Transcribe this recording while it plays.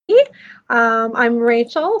I'm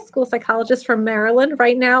Rachel, school psychologist from Maryland.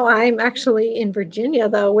 Right now, I'm actually in Virginia,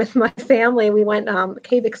 though, with my family. We went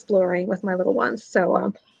cave exploring with my little ones.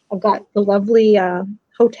 So I've got the lovely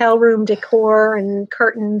hotel room decor and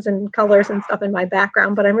curtains and colors and stuff in my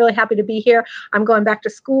background, but I'm really happy to be here. I'm going back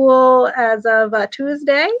to school as of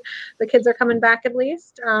Tuesday. The kids are coming back at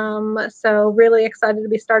least. So really excited to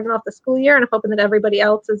be starting off the school year, and I'm hoping that everybody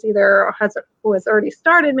else is who has already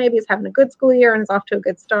started, maybe is having a good school year and is off to a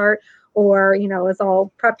good start, or, is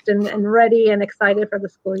all prepped and ready and excited for the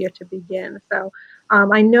school year to begin. So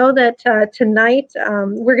I know that tonight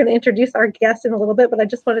we're going to introduce our guest in a little bit, but I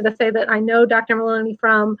just wanted to say that I know Dr. Maloney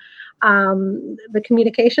from the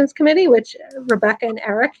Communications Committee, which Rebecca and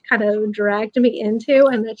Eric kind of dragged me into,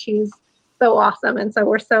 and that she's so awesome. And so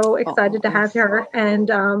we're so excited to have her.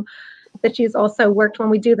 And that she's also worked when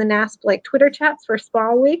we do the NASP Twitter chats for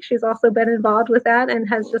Spa Week. She's also been involved with that and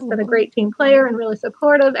has just been a great team player and really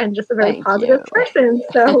supportive and just a very positive person.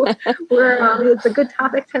 So it's a good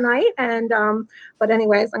topic tonight. And but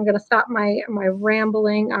anyways, I'm going to stop my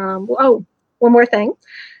rambling. One more thing.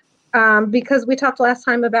 Because we talked last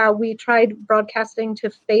time about we tried broadcasting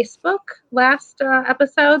to Facebook last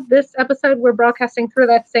episode. This episode, we're broadcasting through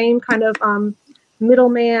that same kind of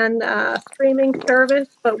middleman streaming service,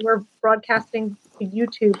 but we're broadcasting to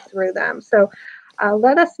YouTube through them. So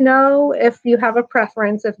let us know if you have a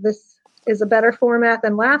preference, if this is a better format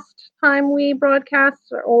than last time we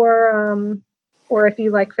broadcast, or if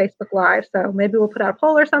you like Facebook Live. So maybe we'll put out a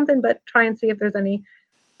poll or something, but try and see if there's any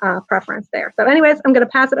preference there. So anyways, I'm going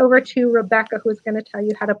to pass it over to Rebecca, who's going to tell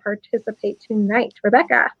you how to participate tonight.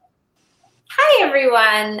 Rebecca. Hi,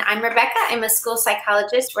 everyone. I'm Rebecca. I'm a school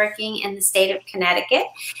psychologist working in the state of Connecticut.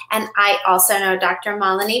 And I also know Dr.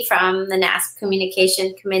 Maloney from the NASP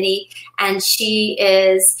Communication Committee. And she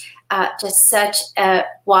is just such a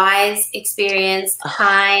wise, experienced,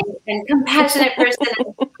 kind, and compassionate person.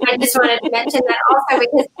 I just wanted to mention that also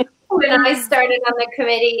because when I started on the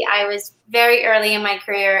committee, I was very early in my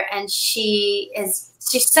career, and she's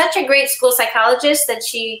such a great school psychologist that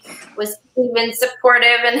she was even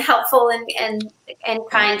supportive and helpful and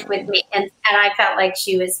kind with me. And I felt like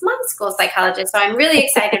she was my school psychologist. So I'm really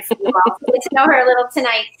excited for you all to get to know her a little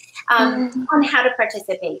tonight on how to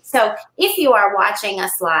participate. So if you are watching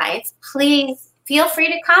us live, please feel free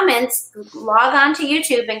to comment. Log on to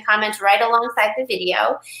YouTube and comment right alongside the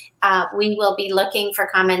video. We will be looking for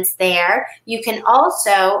comments there. You can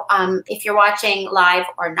also, if you're watching live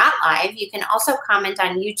or not live, you can also comment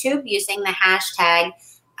on YouTube using the hashtag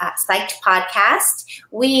Psyched Podcast.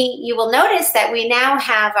 You will notice that we now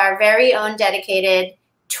have our very own dedicated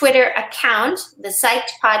Twitter account. The Psyched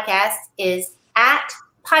Podcast is at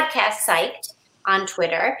Podcast Psyched on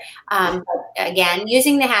Twitter. Again,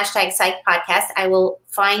 using the hashtag Psyched Podcast, I will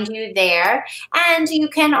find you there. And you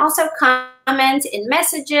can also comment in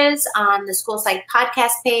messages on the School Psyched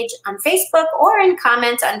Podcast page on Facebook, or in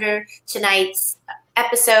comments under tonight's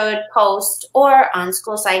episode post, or on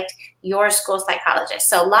School Psyched, your school psychologist.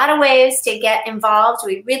 So a lot of ways to get involved.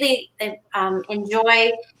 We really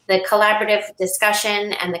enjoy the collaborative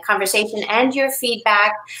discussion and the conversation and your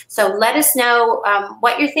feedback. So let us know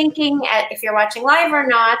what you're thinking if you're watching live or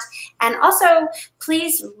not. And also,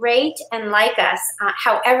 please rate and like us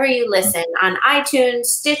however you listen on iTunes,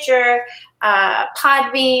 Stitcher,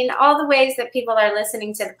 Podbean, all the ways that people are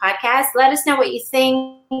listening to the podcast. Let us know what you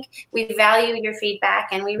think. We value your feedback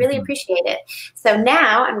and we really appreciate it. So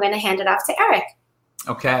now I'm going to hand it off to Eric.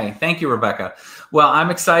 Okay. Thank you, Rebecca. Well, I'm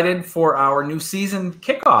excited for our new season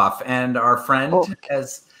kickoff, and our friend,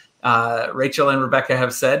 as Rachel and Rebecca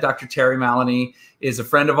have said, Dr. Terry Maloney is a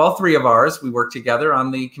friend of all three of ours. We work together on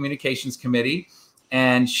the Communications Committee,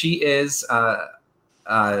 and she is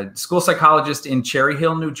a school psychologist in Cherry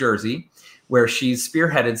Hill, New Jersey, where she's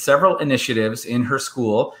spearheaded several initiatives in her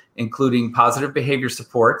school, including positive behavior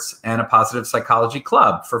supports and a positive psychology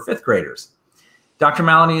club for fifth graders. Dr.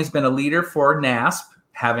 Maloney has been a leader for NASP,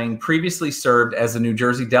 having previously served as a New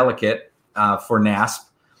Jersey delegate for NASP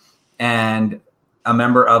and a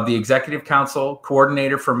member of the Executive Council,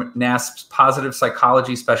 coordinator for NASP's Positive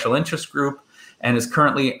Psychology Special Interest Group, and is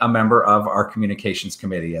currently a member of our Communications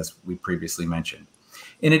Committee, as we previously mentioned.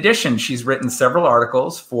 In addition, she's written several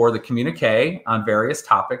articles for the Communique on various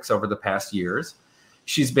topics over the past years.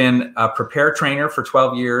 She's been a Prepare trainer for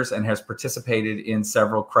 12 years and has participated in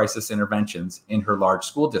several crisis interventions in her large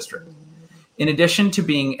school district. In addition to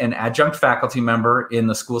being an adjunct faculty member in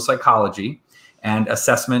the school psychology and an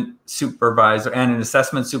assessment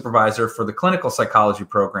supervisor for the clinical psychology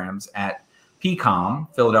programs at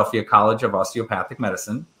PCOM, Philadelphia College of Osteopathic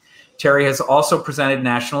Medicine, Terry has also presented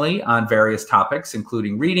nationally on various topics,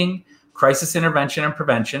 including reading, crisis intervention and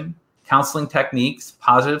prevention, counseling techniques,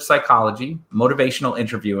 positive psychology, motivational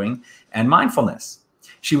interviewing, and mindfulness.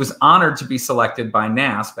 She was honored to be selected by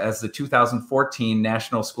NASP as the 2014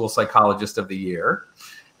 National School Psychologist of the Year,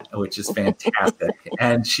 which is fantastic.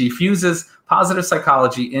 And she fuses positive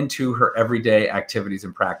psychology into her everyday activities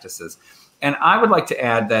and practices. And I would like to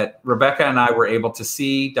add that Rebecca and I were able to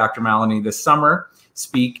see Dr. Maloney this summer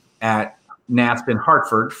speak at NASP in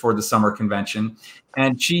Hartford for the summer convention.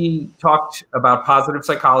 And she talked about positive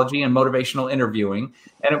psychology and motivational interviewing.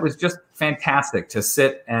 And it was just fantastic to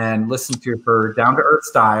sit and listen to her down-to-earth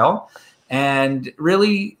style, and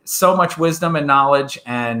really so much wisdom and knowledge.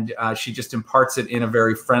 And she just imparts it in a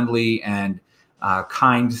very friendly and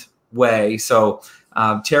kind way. So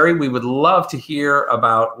Terry, we would love to hear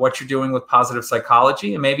about what you're doing with positive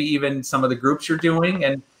psychology, and maybe even some of the groups you're doing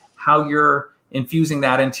and how you're infusing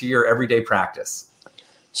that into your everyday practice.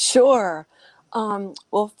 Sure.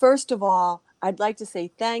 Well, first of all, I'd like to say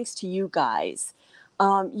thanks to you guys.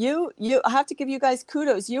 I have to give you guys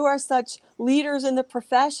kudos. You are such leaders in the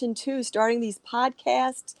profession too, starting these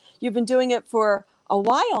podcasts. You've been doing it for a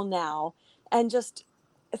while now, and just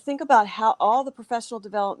think about how all the professional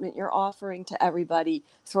development you're offering to everybody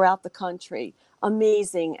throughout the country.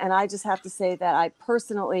 Amazing. And I just have to say that I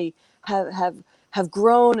personally have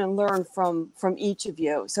grown and learned from each of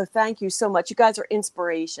you. So thank you so much. You guys are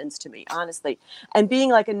inspirations to me, honestly. And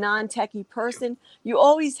being like a non-techie person, you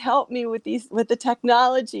always help me with the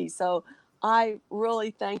technology. So I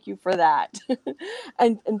really thank you for that.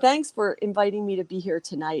 and thanks for inviting me to be here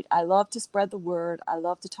tonight. I love to spread the word. I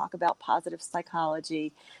love to talk about positive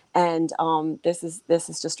psychology. And this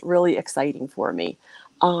is just really exciting for me.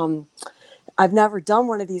 I've never done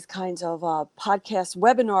one of these kinds of podcast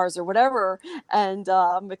webinars or whatever, and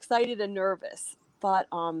I'm excited and nervous. But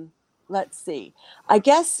let's see. I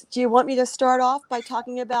guess, do you want me to start off by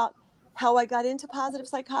talking about how I got into positive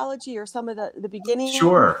psychology, or some of the beginning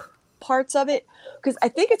parts of it? Because I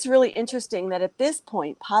think it's really interesting that at this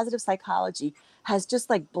point, positive psychology has just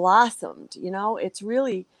like blossomed. You know, it's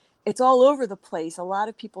all over the place. A lot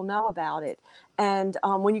of people know about it. And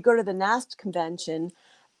when you go to the NASP convention,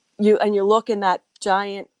 you look in that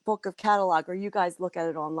giant book of catalog, or you guys look at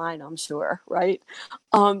it online, I'm sure, right?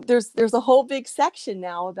 There's a whole big section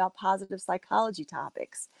now about positive psychology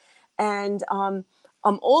topics. And I'm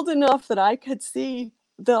old enough that I could see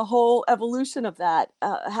the whole evolution of that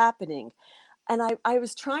happening. And I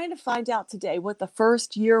was trying to find out today what the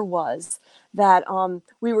first year was that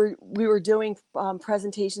we were doing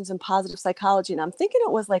presentations in positive psychology. And I'm thinking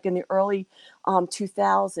it was like in the early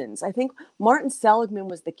 2000s. I think Martin Seligman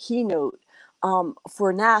was the keynote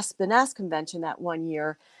for NASP, the NASP convention that one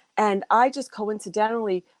year. And I just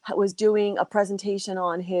coincidentally was doing a presentation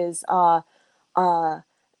on his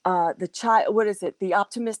the child, what is it? The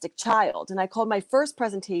Optimistic Child. And I called my first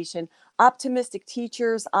presentation Optimistic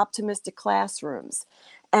Teachers, Optimistic Classrooms.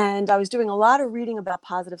 And I was doing a lot of reading about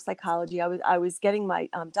positive psychology. I was getting my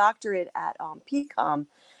doctorate at PCOM,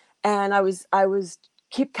 and I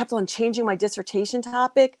kept on changing my dissertation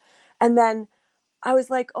topic. And then I was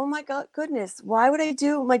like, oh my goodness, why would I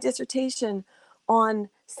do my dissertation on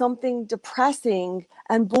something depressing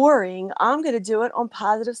and boring? I'm going to do it on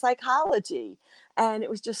positive psychology. And it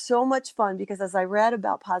was just so much fun, because as I read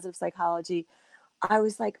about positive psychology, I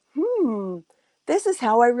was like, this is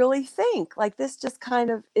how I really think. Like, this just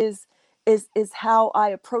kind of is how I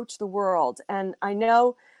approach the world. And I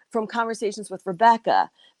know from conversations with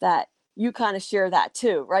Rebecca that you kind of share that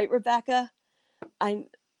too, right, Rebecca? Were you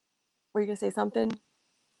going to say something?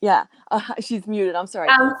 Yeah, she's muted. I'm sorry.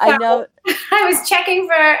 I know. I was checking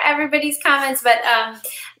for everybody's comments, but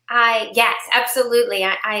yes, absolutely.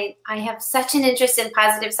 I have such an interest in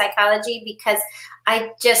positive psychology, because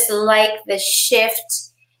I just like the shift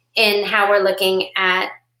in how we're looking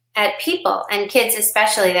at people and kids,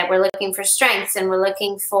 especially, that we're looking for strengths, and we're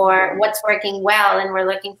looking for what's working well, and we're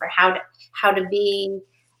looking for how to be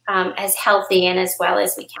as healthy and as well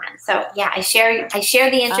as we can. So yeah, I share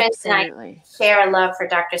the interest. Absolutely. And I share a love for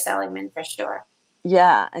Dr. Seligman for sure.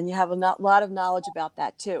 Yeah, and you have a lot of knowledge about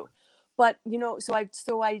that too. But so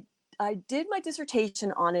I did my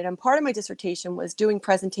dissertation on it, and part of my dissertation was doing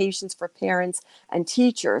presentations for parents and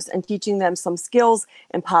teachers and teaching them some skills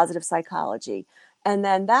in positive psychology. And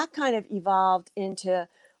then that kind of evolved into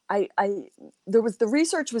the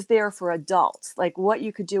research was there for adults, like what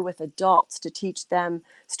you could do with adults to teach them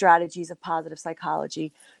strategies of positive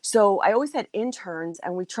psychology. So I always had interns,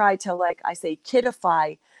 and we tried to, like I say,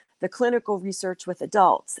 kidify the clinical research with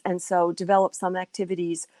adults, and so develop some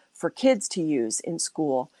activities for kids to use in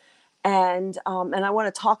school. And I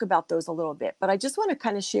want to talk about those a little bit, but I just want to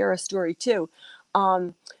kind of share a story too,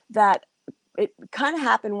 that it kind of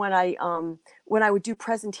happened when I would do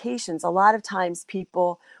presentations. A lot of times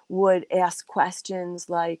people would ask questions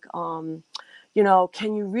like, can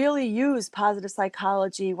you really use positive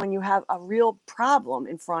psychology when you have a real problem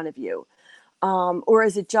in front of you? Or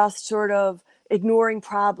is it just sort of ignoring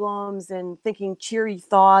problems and thinking cheery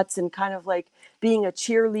thoughts and kind of like being a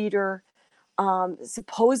cheerleader?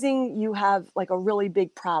 Supposing you have like a really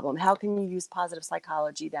big problem, how can you use positive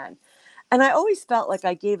psychology then? And I always felt like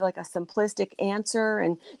I gave like a simplistic answer.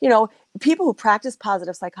 And, people who practice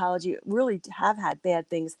positive psychology really have had bad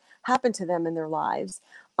things happen to them in their lives.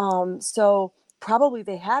 So probably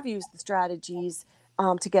they have used the strategies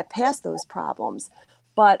to get past those problems.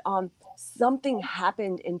 But something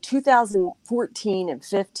happened in 2014 and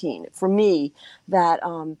 15 for me that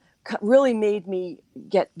really made me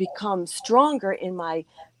become stronger in my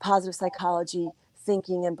positive psychology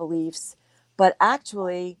thinking and beliefs, but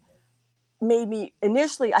actually made me,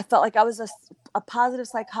 initially I felt like I was a positive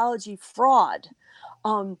psychology fraud.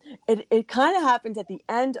 It kind of happened at the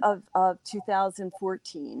end of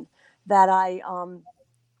 2014 that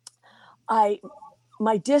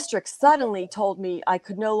my district suddenly told me I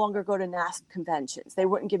could no longer go to NASP conventions. They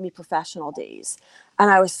wouldn't give me professional days. And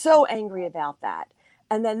I was so angry about that.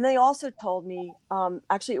 And then they also told me,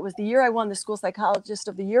 actually, it was the year I won the School Psychologist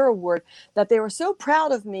of the Year award, that they were so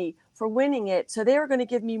proud of me for winning it. So they were going to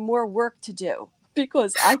give me more work to do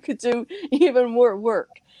because I could do even more work.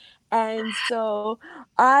 And so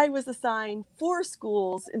I was assigned 4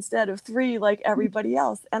 schools instead of 3 like everybody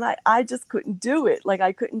else. And I just couldn't do it. Like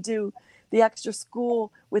I couldn't do the extra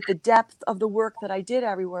school with the depth of the work that I did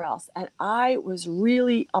everywhere else. And I was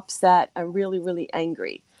really upset and really, really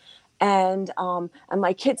angry. And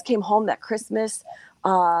my kids came home that Christmas,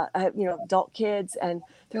 adult kids, and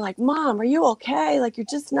they're like, "Mom, are you okay? Like, you're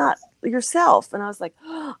just not yourself." And I was like,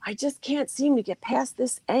 "Oh, I just can't seem to get past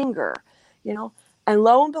this anger, And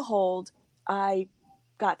lo and behold, I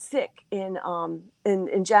got sick in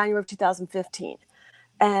January of 2015,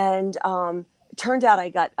 and it turned out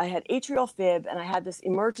I had atrial fib, and I had this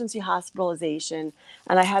emergency hospitalization,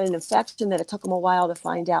 and I had an infection that it took them a while to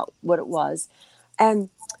find out what it was, and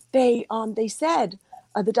they said,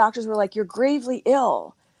 the doctors were like, "You're gravely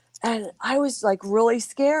ill." And I was like really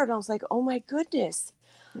scared. I was like, "Oh my goodness,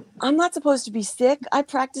 I'm not supposed to be sick. I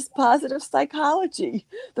practice positive psychology.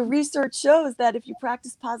 The research shows that if you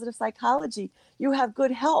practice positive psychology, you have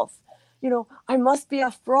good health. I must be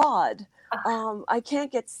a fraud. I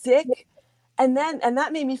can't get sick." And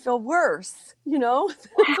that made me feel worse,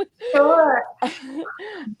 Sure.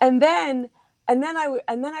 And then I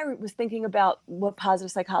was thinking about what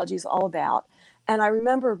positive psychology is all about. And I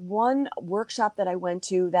remembered one workshop that I went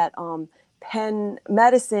to that Penn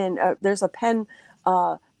Medicine, there's a Penn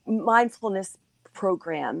mindfulness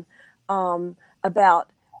program and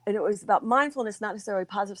it was about mindfulness, not necessarily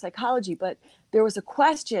positive psychology, but there was a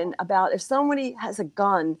question about if somebody has a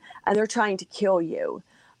gun and they're trying to kill you,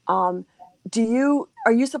 are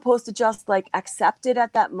you supposed to just like accept it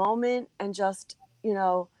at that moment and just,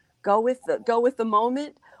 go with the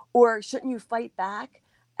moment, or shouldn't you fight back?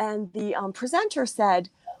 And the presenter said,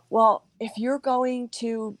 "Well, if you're going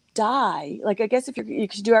to die, like I guess if you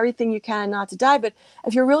should do everything you can not to die, but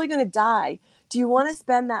if you're really going to die, do you want to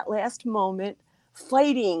spend that last moment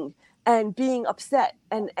fighting and being upset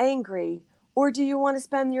and angry, or do you want to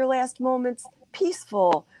spend your last moments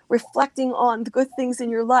peaceful, reflecting on the good things in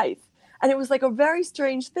your life?" And it was like a very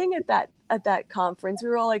strange thing at that conference. We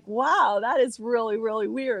were all like, "Wow, that is really, really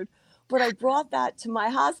weird." But I brought that to my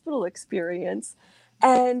hospital experience.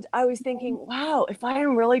 And I was thinking, wow, if I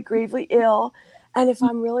am really gravely ill and if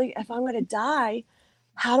I'm going to die,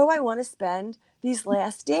 how do I want to spend these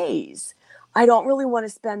last days? I don't really want to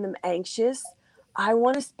spend them anxious. I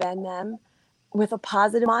want to spend them with a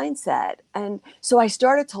positive mindset. And so I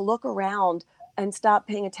started to look around and stop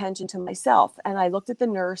paying attention to myself. And I looked at the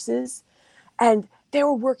nurses, and they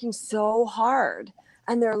were working so hard.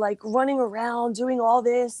 And they're like running around doing all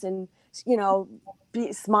this and,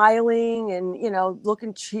 smiling and,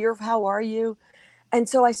 looking cheer, "How are you?" And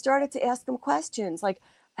so I started to ask them questions like,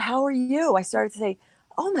 "How are you?" I started to say,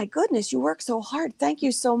 "Oh my goodness, you work so hard. Thank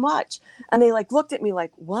you so much." And they like looked at me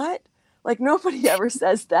like, "What?" Like nobody ever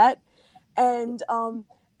says that. And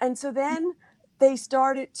so then they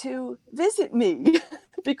started to visit me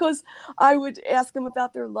because I would ask them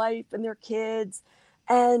about their life and their kids.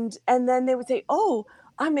 And then they would say, "Oh,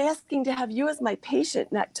 I'm asking to have you as my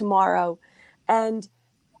patient tomorrow." And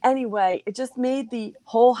anyway, it just made the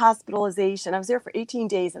whole hospitalization, I was there for 18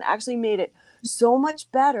 days, and actually made it so much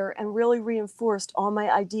better and really reinforced all my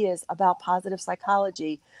ideas about positive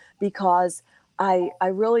psychology, because I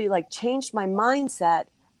really like changed my mindset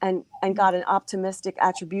and got an optimistic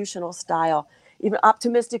attributional style, even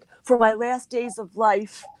optimistic for my last days of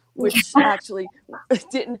life, which actually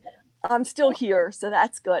didn't. I'm still here, so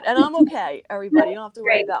that's good. And I'm okay, everybody. You don't have to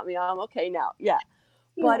worry about me. I'm okay now. Yeah.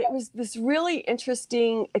 But it was this really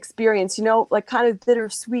interesting experience, like kind of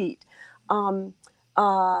bittersweet,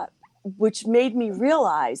 which made me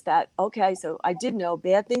realize that, okay, so I did know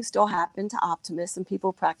bad things still happen to optimists and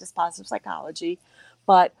people who practice positive psychology.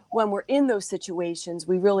 But when we're in those situations,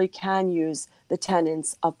 we really can use the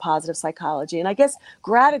tenets of positive psychology. And I guess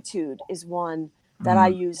gratitude is one that I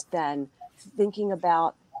used then, thinking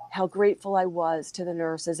about how grateful I was to the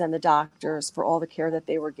nurses and the doctors for all the care that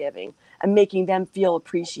they were giving and making them feel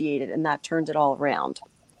appreciated. And that turned it all around.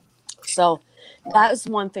 So that was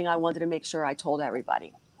one thing I wanted to make sure I told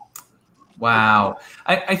everybody. Wow.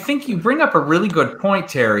 I think you bring up a really good point,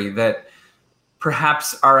 Terry, that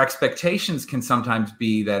perhaps our expectations can sometimes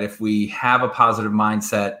be that if we have a positive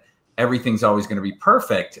mindset, everything's always going to be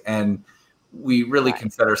perfect. And we really can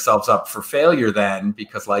set ourselves up for failure then,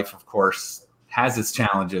 because life, of course, has its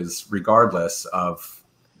challenges regardless of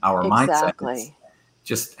our mindset. It's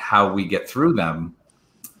just how we get through them.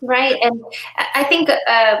 Right. And I think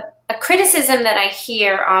a criticism that I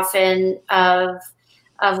hear often of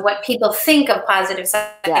what people think of positive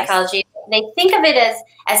psychology, they think of it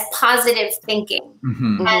as positive thinking.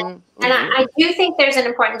 Mm-hmm. And I do think there's an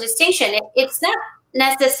important distinction. It's not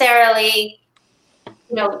necessarily,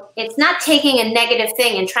 it's not taking a negative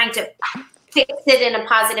thing and trying to fix it in a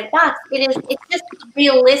positive box. It's just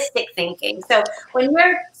realistic thinking. So when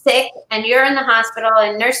you're sick and you're in the hospital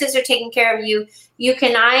and nurses are taking care of you, you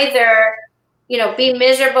can either, be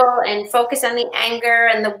miserable and focus on the anger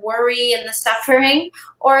and the worry and the suffering,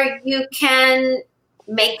 or you can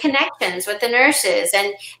make connections with the nurses.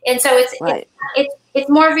 And so it's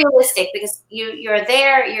more realistic because you're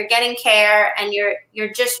there, you're getting care, and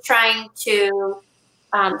you're just trying to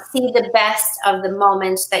see the best of the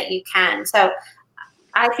moments that you can. So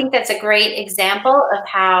I think that's a great example of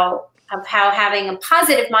how having a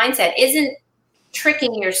positive mindset isn't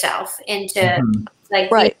tricking yourself into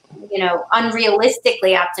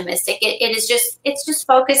unrealistically optimistic. It's just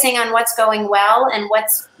focusing on what's going well and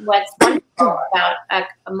what's wonderful about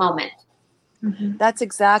a moment. Mm-hmm. That's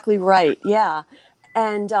exactly right. Yeah.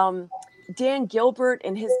 And Dan Gilbert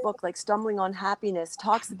in his book, Stumbling on Happiness,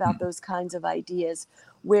 talks about those kinds of ideas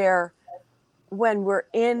where when we're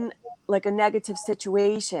in a negative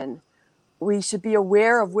situation, we should be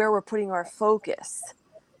aware of where we're putting our focus,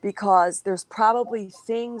 because there's probably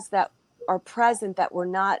things that are present that we're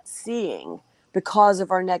not seeing because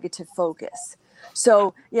of our negative focus.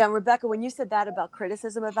 So, yeah, Rebecca, when you said that about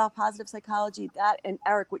criticism about positive psychology, that, and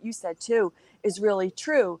Eric, what you said too, is really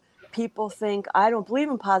true. People think, I don't believe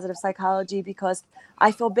in positive psychology because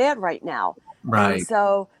I feel bad right now. Right. And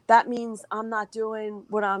so that means I'm not doing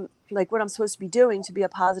what I'm supposed to be doing to be a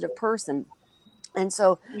positive person. And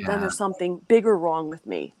so then there's something bigger wrong with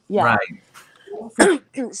me. Yeah. Right.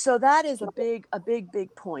 So that is a big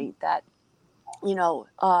point that,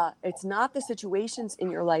 it's not the situations in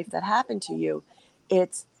your life that happen to you.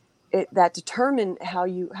 It's that determine how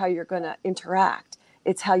you're going to interact.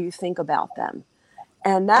 It's how you think about them.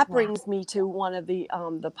 And that brings me to one of the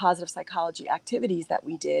positive psychology activities that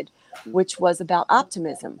we did, which was about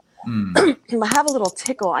optimism. I have a little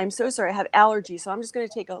tickle. I'm so sorry. I have allergies, so I'm just going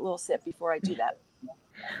to take a little sip before I do that.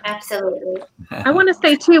 Absolutely. I want to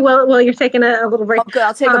say too, while you're taking a little break. Oh, good.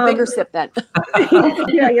 I'll take a bigger sip then.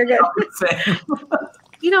 Yeah, you're good.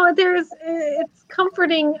 It's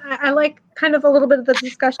comforting. I like kind of a little bit of the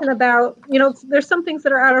discussion about, there's some things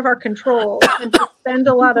that are out of our control, and to spend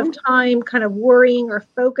a lot of time kind of worrying or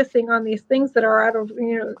focusing on these things that are out of,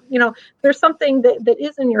 there's something that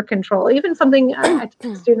is in your control. Even something I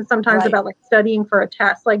tell students sometimes about studying for a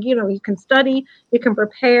test, you can study, you can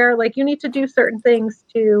prepare, you need to do certain things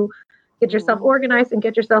to get yourself organized and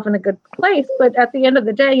get yourself in a good place. But at the end of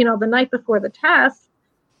the day, the night before the test,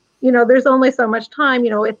 there's only so much time,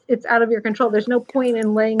 it's out of your control. There's no point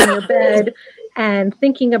in laying in your bed and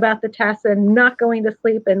thinking about the test and not going to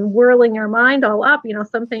sleep and whirling your mind all up.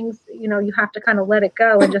 Some things, you have to kind of let it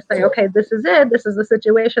go and just say, okay, this is it. This is the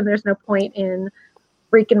situation. There's no point in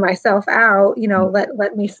freaking myself out.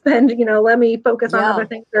 Let me spend, let me focus on other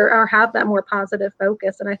things or have that more positive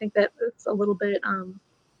focus. And I think that it's a little bit,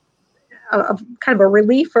 of kind of a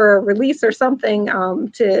relief or a release or something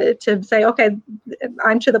to say, okay,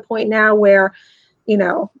 I'm to the point now where,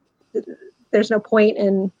 there's no point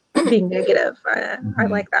in being negative. I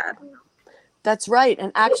like that. That's right.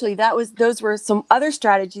 And actually those were some other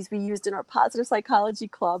strategies we used in our positive psychology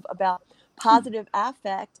club about positive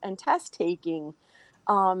affect and test taking.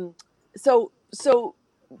 So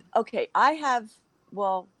okay,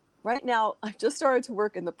 right now I've just started to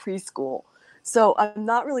work in the preschool. So I'm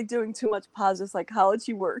not really doing too much positive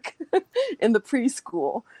psychology work in the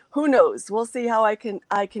preschool. Who knows? We'll see how I can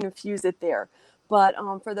infuse it there. But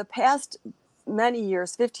for the past many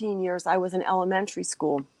years, 15 years, I was in elementary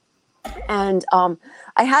school. And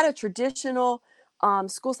I had a traditional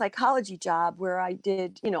school psychology job where I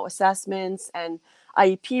did, assessments and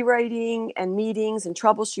IEP writing and meetings and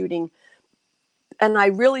troubleshooting. And I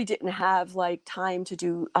really didn't have time to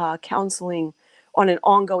do counseling on an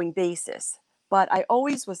ongoing basis. But I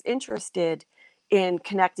always was interested in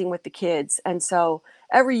connecting with the kids. And so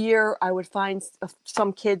every year I would find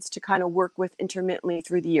some kids to kind of work with intermittently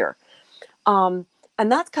through the year. And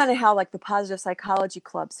that's kind of how the Positive Psychology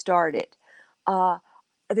Club started.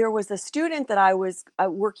 There was a student that I was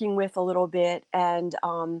working with a little bit, and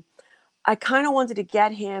I kind of wanted to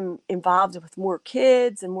get him involved with more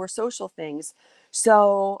kids and more social things.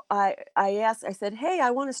 So I said, hey,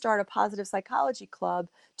 I want to start a Positive Psychology Club.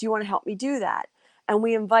 Do you want to help me do that? And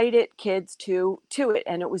we invited kids to it.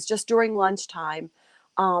 And it was just during lunchtime.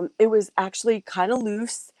 It was actually kind of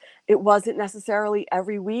loose. It wasn't necessarily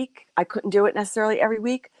every week. I couldn't do it necessarily every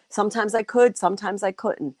week. Sometimes I could, sometimes I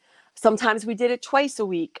couldn't. Sometimes we did it twice a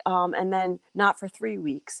week, and then not for 3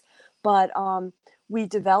 weeks. But we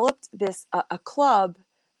developed this a club.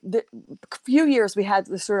 A few years we had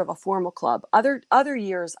this sort of a formal club. Other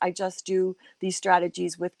years I just do these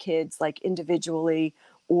strategies with kids, individually,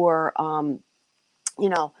 or kind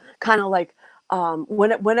of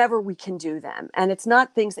whenever we can do them. And it's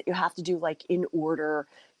not things that you have to do in order.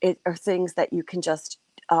 It are things that you can just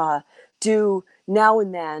do now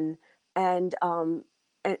and then. And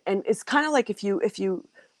it's kind of if you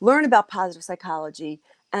learn about positive psychology,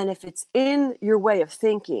 and if it's in your way of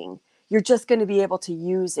thinking, you're just going to be able to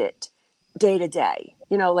use it day to day.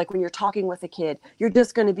 When you're talking with a kid, you're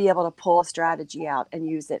just going to be able to pull a strategy out and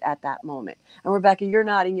use it at that moment. And Rebecca, you're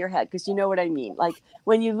nodding your head because you know what I mean.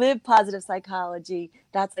 When you live positive psychology,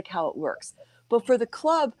 that's how it works. But for the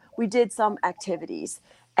club, we did some activities,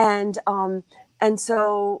 and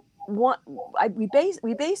so we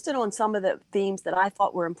based it on some of the themes that I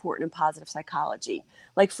thought were important in positive psychology.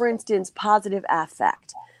 For instance, positive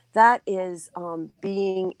affect. That is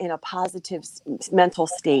being in a positive mental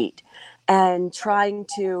state and trying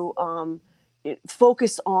to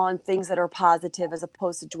focus on things that are positive as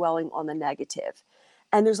opposed to dwelling on the negative.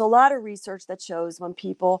 And there's a lot of research that shows when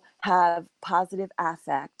people have positive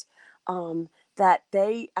affect, that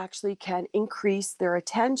they actually can increase their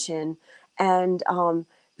attention and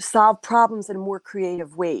solve problems in more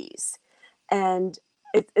creative ways. And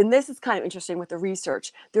this is kind of interesting with the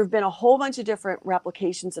research. There have been a whole bunch of different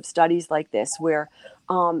replications of studies like this where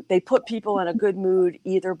they put people in a good mood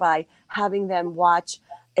either by having them watch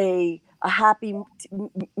a happy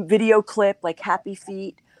video clip like Happy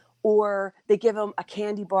Feet, or they give them a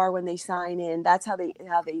candy bar when they sign in. That's how they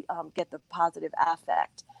get the positive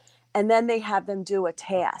affect. And then they have them do a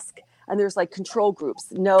task. And there's control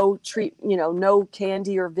groups, no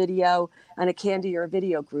candy or video, and a candy or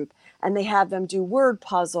video group. And they have them do word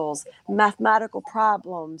puzzles, mathematical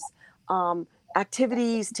problems,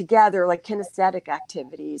 activities together, kinesthetic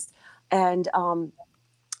activities. And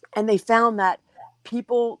they found that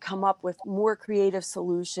people come up with more creative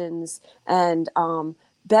solutions and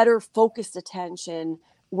better focused attention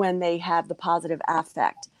when they have the positive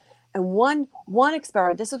affect. And one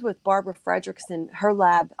experiment, this was with Barbara Fredrickson, her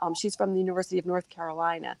lab, she's from the University of North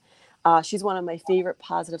Carolina. She's one of my favorite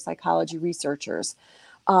positive psychology researchers.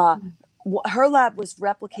 Her lab was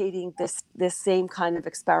replicating this same kind of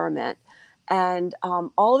experiment. And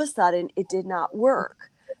all of a sudden, it did not work.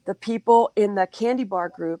 The people in the candy bar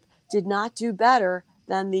group did not do better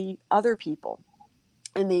than the other people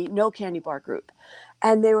in the no candy bar group.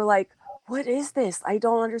 And they were like, what is this? I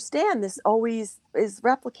don't understand. This always is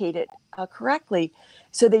replicated correctly.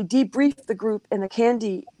 So they debriefed the group in the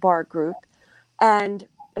candy bar group. And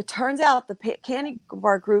it turns out the candy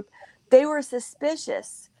bar group, they were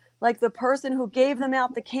suspicious. The person who gave them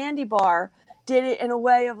out the candy bar did it in a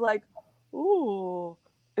way of ooh,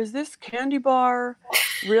 is this candy bar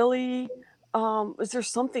really, is there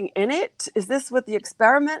something in it? Is this what the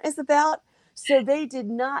experiment is about? So they did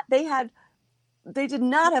not have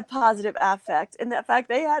positive affect. And in fact,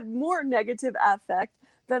 they had more negative affect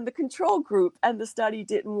than the control group, and the study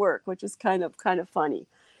didn't work, which is kind of funny.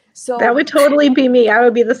 So that would totally be me. I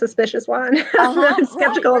would be the suspicious one. I'm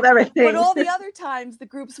skeptical of everything. But all the other times, the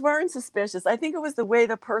groups weren't suspicious. I think it was the way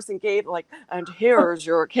the person gave, and here's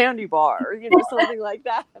your candy bar, something like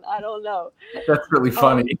that. I don't know. That's really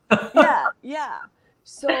funny. Yeah.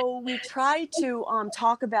 So we try to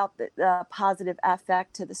talk about the positive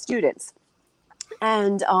affect to the students,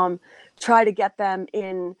 and try to get them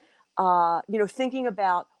in, thinking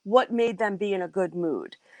about what made them be in a good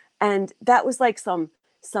mood. And that was like some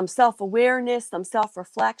self-awareness, some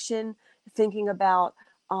self-reflection, thinking about,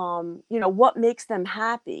 what makes them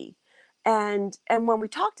happy. And when we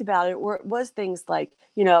talked about it, it was things like,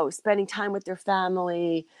 spending time with their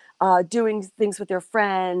family, doing things with their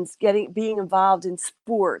friends, being involved in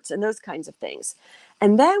sports and those kinds of things.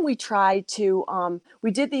 And then we tried to,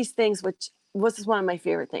 we did these things, which was one of my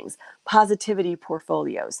favorite things, positivity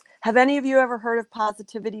portfolios. Have any of you ever heard of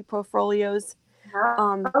positivity portfolios?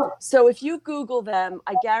 So if you Google them,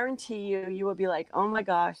 I guarantee you will be like, oh my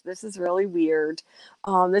gosh, this is really weird.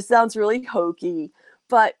 This sounds really hokey,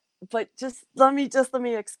 but just let me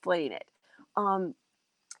explain it.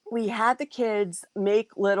 We had the kids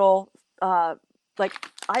make little, like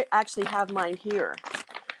I actually have mine here.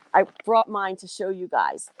 I brought mine to show you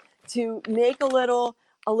guys, to make a little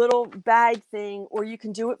bag thing, or you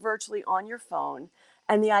can do it virtually on your phone.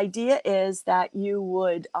 And the idea is that you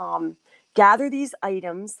would gather these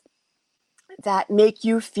items that make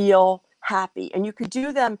you feel happy. And you could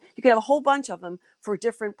do them, you could have a whole bunch of them for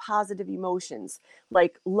different positive emotions,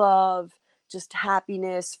 like love, just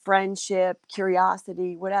happiness, friendship,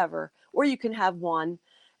 curiosity, whatever. Or you can have one.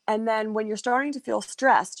 And then when you're starting to feel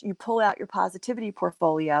stressed, you pull out your positivity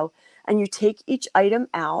portfolio and you take each item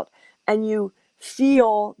out and you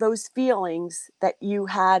feel those feelings that you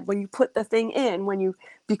had when you put the thing in,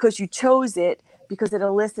 because you chose it, because it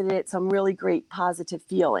elicited some really great positive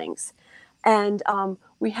feelings. And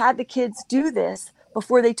we had the kids do this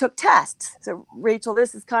before they took tests. So Rachel,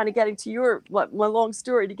 this is kind of getting to one long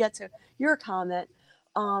story to get to your comment,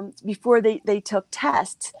 before they took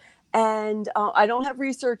tests. And I don't have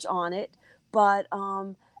research on it, but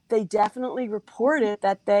they definitely reported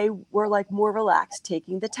that they were like more relaxed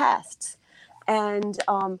taking the tests. And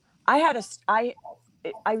I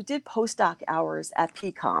did postdoc hours at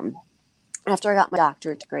PCOM after I got my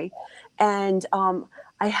doctorate degree, and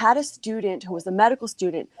I had a student who was a medical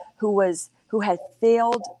student who had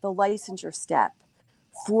failed the licensure step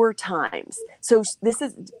 4 times. So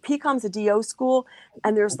PCOM's a DO school,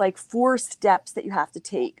 and there's like 4 steps that you have to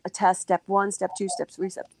take: a test, step 1, step 2, step 3,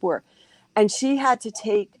 step 4. And she had to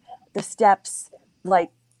take the steps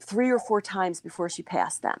like 3 or 4 times before she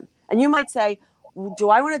passed them. And you might say, do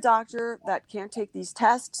I want a doctor that can't take these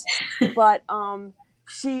tests? But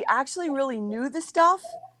she actually really knew the stuff.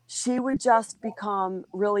 She would just become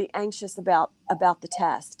really anxious about the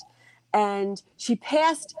test. And she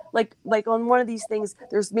passed, like on one of these things,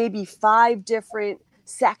 there's maybe 5 different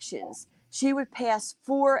sections. She would pass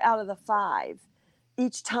 4 out of the 5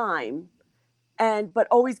 each time, but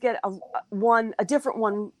always get a different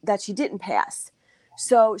one that she didn't pass.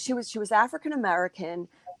 So she was African American,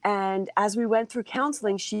 and as we went through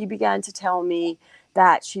counseling, she began to tell me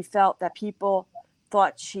that she felt that people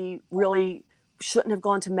thought she really shouldn't have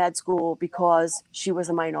gone to med school because she was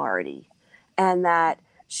a minority, and that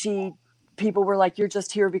people were like, you're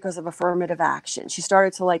just here because of affirmative action. She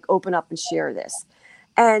started to like open up and share this.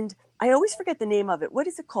 And I always forget the name of it. What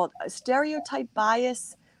is it called? A stereotype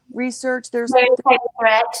bias research. There's stereotype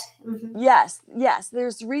threat. Mm-hmm. Yes.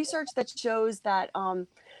 There's research that shows that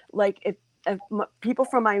if people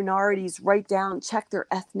from minorities check their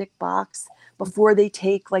ethnic box before they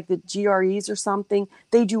take like the GREs or something,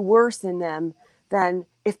 they do worse in them than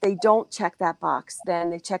if they don't check that box, then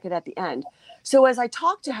they check it at the end. So as I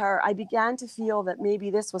talked to her, I began to feel that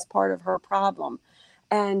maybe this was part of her problem.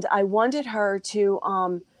 And I wanted her to,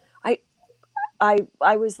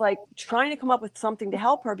 I was like trying to come up with something to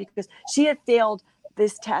help her, because she had failed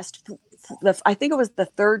this test. I think it was the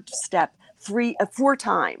 3rd step 4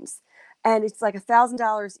 times. And it's like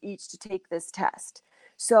 $1,000 each to take this test.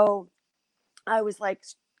 So I was like,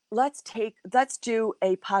 let's do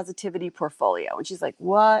a positivity portfolio. And she's like,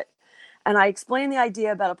 what? And I explained the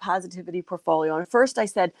idea about a positivity portfolio. And at first I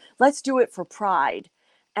said, let's do it for pride.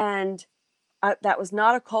 And that was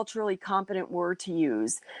not a culturally competent word to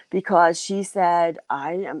use, because she said,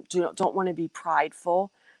 don't want to be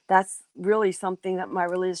prideful. That's really something that my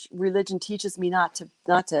religion teaches me not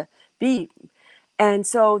to be. And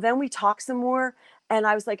so then we talked some more, and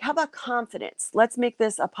I was like, how about confidence? Let's make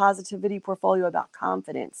this a positivity portfolio about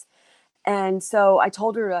confidence. And so I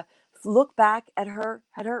told her to look back at her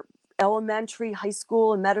elementary, high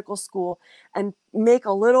school, and medical school, and make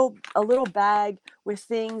a little bag with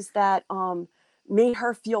things that made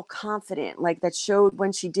her feel confident, like that showed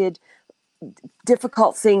when she did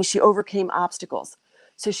difficult things, she overcame obstacles.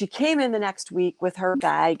 So she came in the next week with her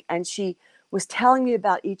bag, and she was telling me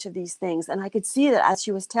about each of these things. And I could see that as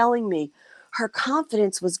she was telling me, her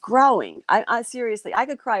confidence was growing. I seriously, I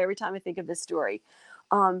could cry every time I think of this story.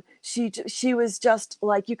 She was just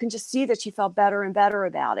like, you can just see that she felt better and better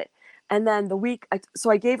about it. And then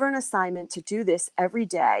so I gave her an assignment to do this every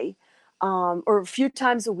day, or a few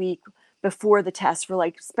times a week before the test, for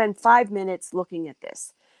like, spend 5 minutes looking at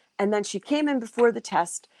this. And then she came in before the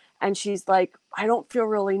test and she's like, I don't feel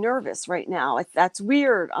really nervous right now. That's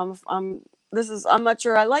weird. I'm not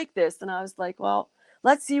sure I like this. And I was like, well,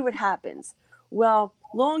 let's see what happens. Well,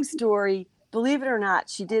 long story, believe it or not,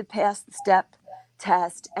 she did pass the STEP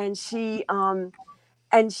test. And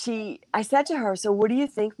I said to her, so what do you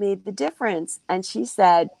think made the difference? And she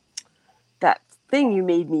said, that thing you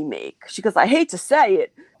made me make. She goes, I hate to say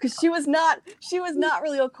it, because she was not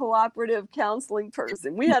really a cooperative counseling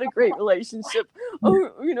person. We had a great relationship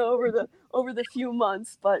over the few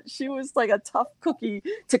months, but she was like a tough cookie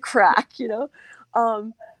to crack, So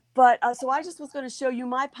I just was going to show you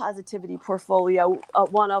my positivity portfolio,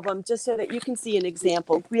 one of them, just so that you can see an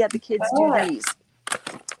example. We had the kids do these.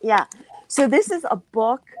 Yeah. So this is a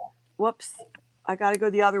book. Whoops. I got to go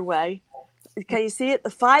the other way. Can you see it? The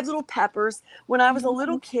 5 Little Peppers. When I was a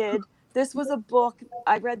little kid, this was a book.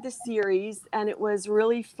 I read the series and it was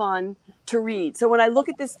really fun to read. So when I look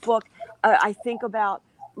at this book, I think about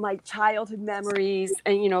my childhood memories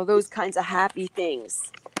and, those kinds of happy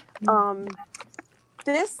things.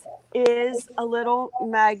 This is a little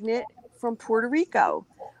magnet from Puerto Rico.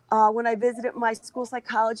 When I visited my school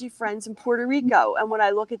psychology friends in Puerto Rico. And when I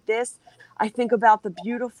look at this, I think about the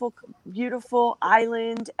beautiful, beautiful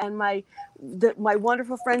island and my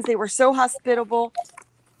wonderful friends. They were so hospitable.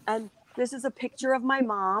 And this is a picture of my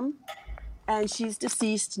mom, and she's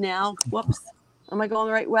deceased now. Whoops. Am I going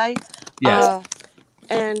the right way? Yes.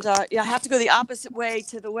 I have to go the opposite way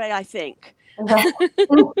to the way I think.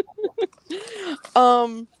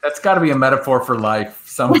 That's got to be a metaphor for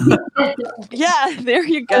life. Yeah, there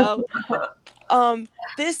you go.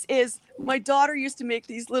 This is, my daughter used to make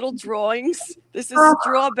these little drawings. This is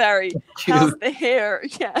Strawberry. Cute. How's the hair?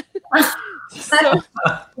 Yeah. So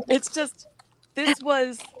it's just, this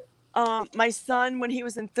was my son when he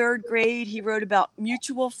was in 3rd grade. He wrote about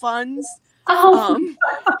mutual funds.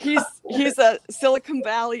 He's a Silicon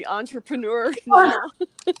Valley entrepreneur now.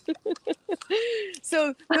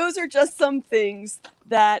 So those are just some things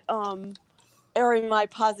that are in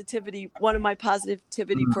one of my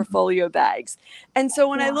positivity portfolio bags. And so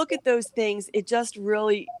when I look at those things, it just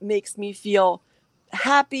really makes me feel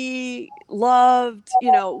happy, loved,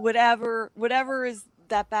 whatever is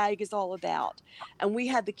that bag is all about. And we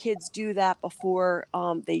had the kids do that before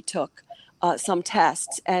they took some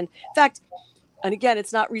tests. And in fact, and again,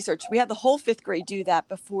 it's not research. We had the whole 5th grade do that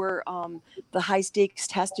before the high stakes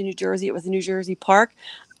test in New Jersey. It was in New Jersey Park.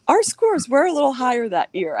 Our scores were a little higher that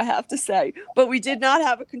year, I have to say, but we did not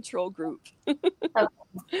have a control group.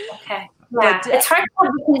 Okay. Yeah. It's hard to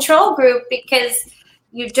have a control group because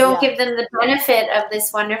you don't give them the benefit of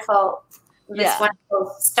this wonderful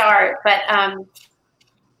start. But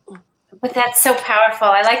that's so powerful.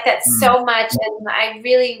 I like that so much. And I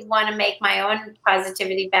really want to make my own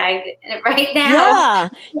positivity bag right now.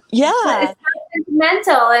 Yeah. It's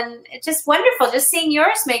sentimental and it's just wonderful. Just seeing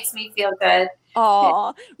yours makes me feel good.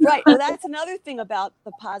 Oh, right. Well, that's another thing about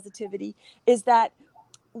the positivity is that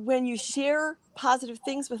when you share positive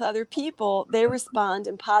things with other people, they respond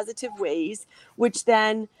in positive ways, which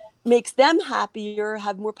then makes them happier,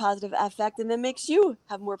 have more positive affect, and then makes you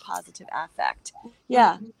have more positive affect.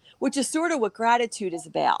 Yeah. Which is sort of what gratitude is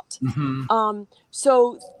about. Mm-hmm.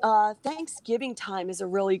 So Thanksgiving time is a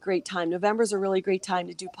really great time. November is a really great time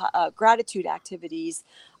to do gratitude activities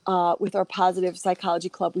with our Positive Psychology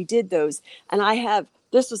Club. We did those. And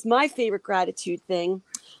this was my favorite gratitude thing.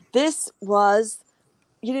 This was,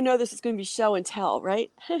 you didn't know this was going to be show and tell,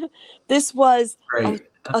 right? This was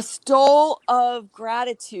a stole of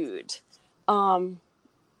gratitude.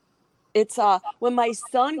 It's when my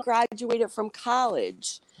son graduated from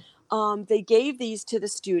college, they gave these to the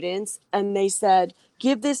students and they said,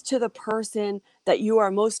 give this to the person that you are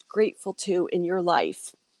most grateful to in your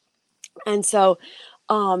life. And so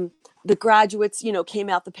the graduates, came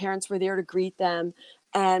out, the parents were there to greet them.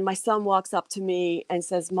 And my son walks up to me and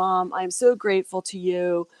says, Mom, I'm so grateful to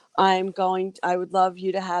you. I would love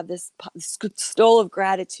you to have this stole of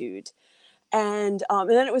gratitude. And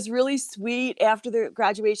then it was really sweet after the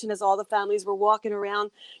graduation, as all the families were walking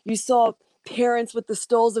around, you saw parents with the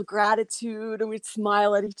stoles of gratitude and we'd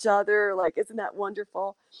smile at each other. Like, isn't that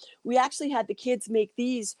wonderful? We actually had the kids make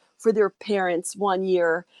these for their parents one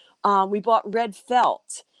year. We bought red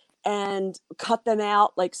felt and cut them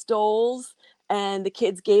out like stoles and the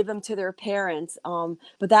kids gave them to their parents.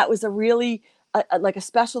 But that was a really like a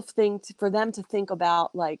special thing for them to think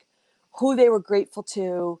about, like who they were grateful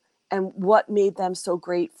to and what made them so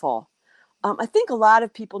grateful. I think a lot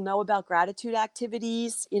of people know about gratitude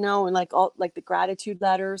activities, you know, and like all like the gratitude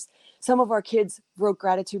letters. Some of our kids wrote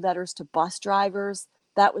gratitude letters to bus drivers.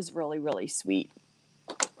 That was really, really sweet.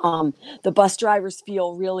 The bus drivers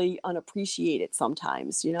feel really unappreciated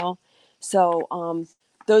sometimes, you know. So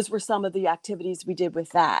those were some of the activities we did with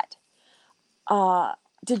that.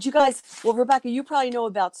 Did you guys, well, Rebecca, you probably know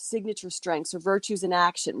about signature strengths or virtues in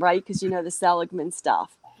action, right? Because you know the Seligman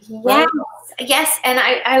stuff. Yes, yes, and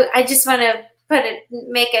I just want to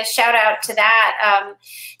make a shout out to that.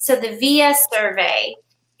 So the VIA survey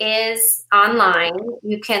is online.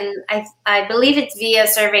 You can, I believe it's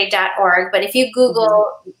viasurvey.org, but if you Google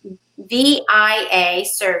VIA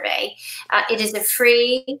survey, it is a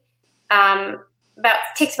free,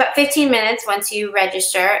 takes about 15 minutes once you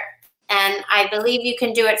register. And I believe you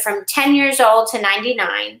can do it from 10 years old to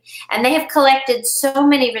 99. And they have collected so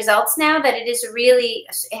many results now that it is really,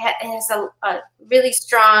 it has a really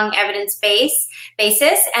strong evidence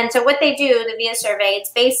basis. And so what they do, the VIA survey,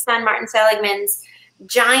 it's based on Martin Seligman's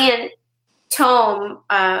giant tome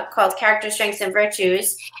called Character Strengths and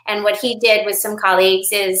Virtues. And what he did with some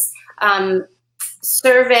colleagues is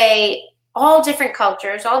survey all different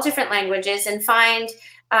cultures, all different languages, and found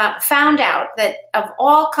out that of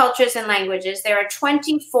all cultures and languages, there are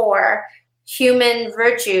 24 human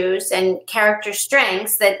virtues and character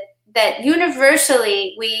strengths that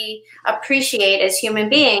universally we appreciate as human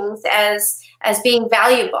beings as being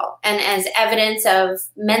valuable and as evidence of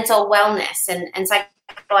mental wellness and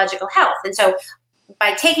psychological health. And so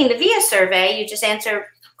by taking the VIA survey, you just answer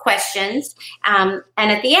questions, and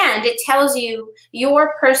at the end it tells you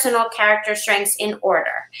your personal character strengths in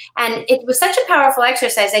order. And it was such a powerful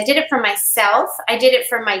exercise. I did it for myself, I did it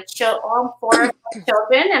for my all 4 of my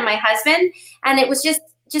children and my husband, and it was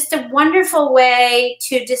just a wonderful way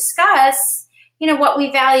to discuss, you know, what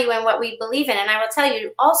we value and what we believe in. And I will tell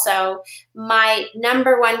you also, my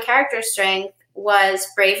number 1 character strength was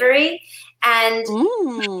bravery. And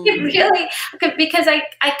really, because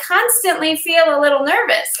I constantly feel a little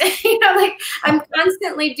nervous, you know, like I'm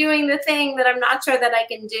constantly doing the thing that I'm not sure that I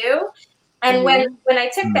can do. And when I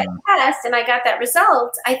took that test and I got that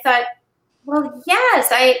result, I thought, well,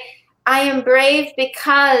 yes, I am brave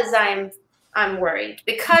because I'm worried,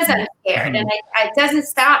 because I'm scared, and it doesn't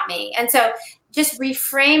stop me. And so just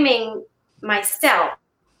reframing myself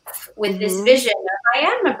with this vision of I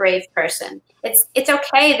am a brave person. It's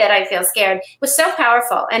okay that I feel scared. It was so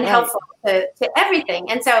powerful and helpful to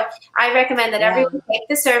everything. And so I recommend that everyone take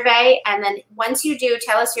the survey, and then once you do,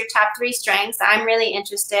 tell us your top 3 strengths. I'm really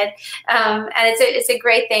interested. And it's a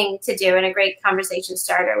great thing to do and a great conversation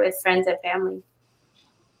starter with friends and family.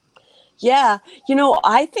 Yeah. You know,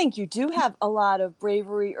 I think you do have a lot of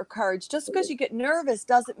bravery or courage. Just because you get nervous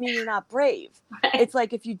doesn't mean you're not brave. It's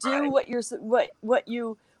like if you do what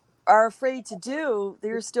you are afraid to do,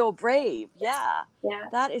 you're still brave. Yeah.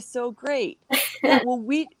 That is so great. Yeah, well,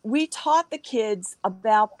 we taught the kids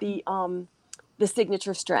about the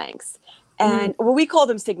signature strengths, and well, we call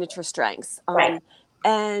them signature strengths.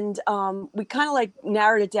 And we kind of like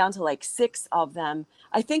narrowed it down to like 6 of them.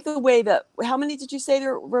 I think the way that, how many did you say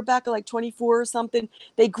there, Rebecca? Like 24 or something?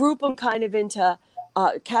 They group them kind of into,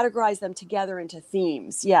 categorize them together into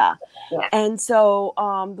themes. Yeah. And so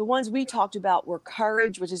the ones we talked about were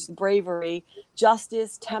courage, which is bravery,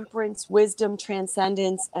 justice, temperance, wisdom,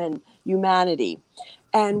 transcendence, and humanity.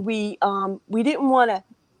 And we didn't want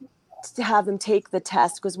to have them take the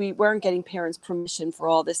test because we weren't getting parents' permission for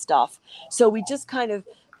all this stuff. So we just kind of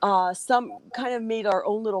made our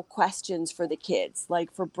own little questions for the kids,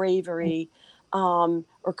 like for bravery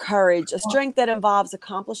or courage, a strength that involves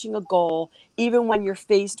accomplishing a goal even when you're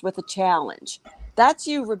faced with a challenge. That's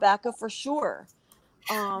you, Rebecca, for sure.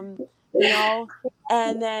 You know,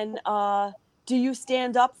 and then do you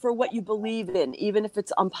stand up for what you believe in, even if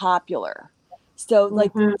it's unpopular? So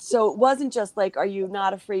like, so it wasn't just like, are you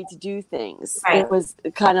not afraid to do things? It was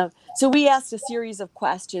kind of, so we asked a series of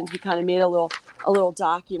questions. We kind of made a little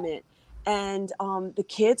document, and the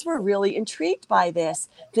kids were really intrigued by this,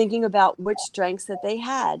 thinking about which strengths that they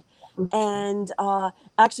had. And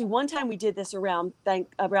actually one time we did this around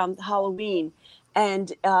Halloween,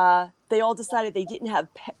 and they all decided they didn't have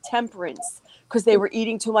temperance because they were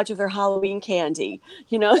eating too much of their Halloween candy,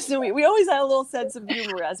 you know? So we always had a little sense of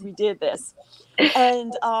humor as we did this.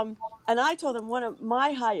 And I told them one of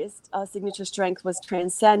my highest signature strengths was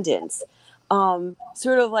transcendence.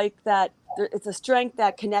 Sort of like that, it's a strength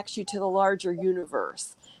that connects you to the larger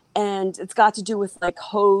universe. And it's got to do with like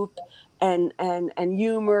hope and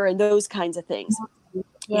humor and those kinds of things.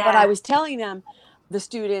 Yeah. But I was telling them, the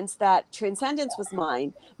students, that transcendence was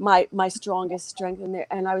my strongest strength in there.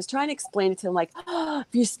 And I was trying to explain it to them, like, oh,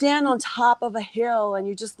 if you stand on top of a hill and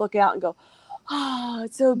you just look out and go, oh,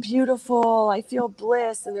 it's so beautiful, I feel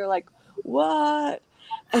bliss. And they're like, what?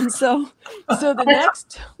 And so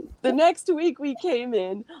the next week we came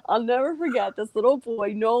in, I'll never forget, this little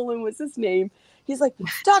boy, Nolan was his name. He's like,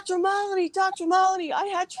 Dr. Malini, I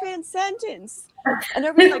had transcendence. And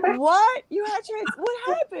everybody's like, what? You had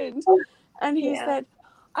what happened? And he said,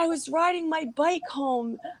 I was riding my bike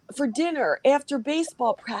home for dinner after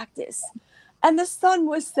baseball practice, and the sun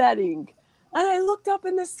was setting. And I looked up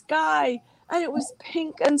in the sky, and it was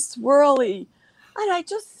pink and swirly. And I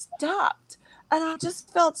just stopped, and I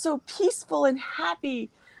just felt so peaceful and happy.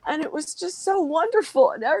 And it was just so wonderful.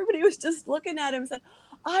 And everybody was just looking at him and said,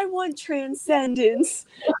 I want transcendence.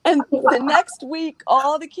 And the next week,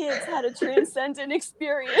 all the kids had a transcendent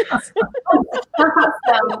experience.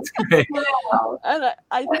 And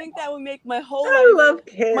I think that would make my whole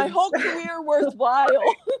my whole career worthwhile.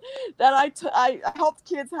 That I helped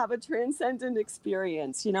kids have a transcendent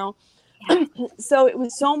experience, you know. So it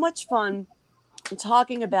was so much fun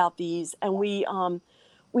talking about these, and we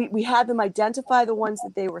had them identify the ones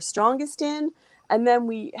that they were strongest in, and then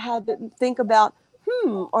we had them think about,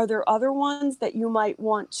 are there other ones that you might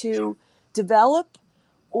want to develop,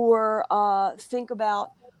 or think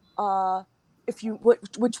about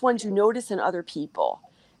which ones you notice in other people.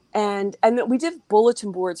 And we did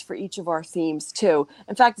bulletin boards for each of our themes too.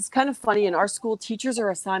 In fact, it's kind of funny, in our school, teachers are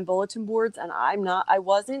assigned bulletin boards, and I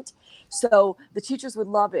wasn't. So the teachers would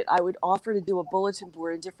love it. I would offer to do a bulletin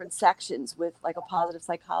board in different sections with like a positive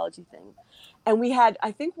psychology thing. And we had,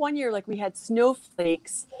 I think one year, like we had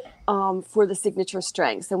snowflakes for the signature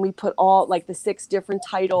strengths, and we put all like the 6 different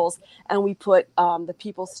titles, and we put the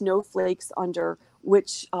people's snowflakes under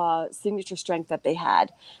which signature strength that they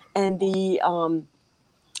had. And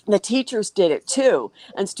the teachers did it too,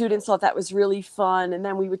 and students thought that was really fun. And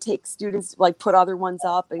then we would take students, like put other ones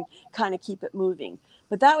up and kind of keep it moving.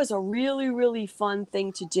 But that was a really, really fun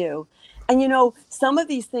thing to do. And, you know, some of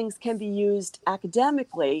these things can be used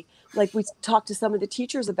academically. Like we talked to some of the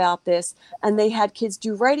teachers about this, and they had kids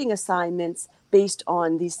do writing assignments based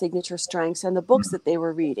on these signature strengths and the books that they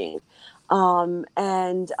were reading. And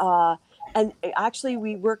actually,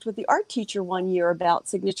 we worked with the art teacher one year about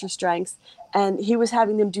signature strengths, and he was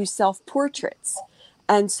having them do self-portraits.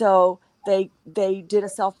 And so they did a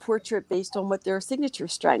self-portrait based on what their signature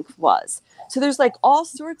strength was. So there's like all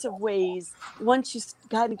sorts of ways, once you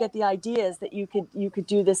kind of get the ideas, that you could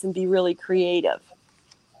do this and be really creative.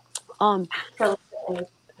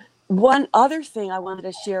 One other thing I wanted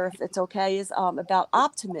to share, if it's okay, is about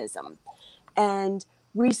optimism. And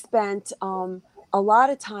we spent a lot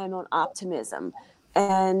of time on optimism,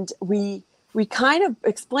 and we kind of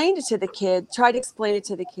explained it to the kids, tried to explain it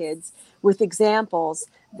to the kids with examples,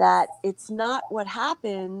 that it's not what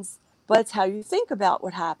happens, but it's how you think about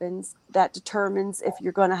what happens that determines if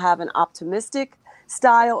you're going to have an optimistic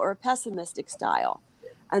style or a pessimistic style.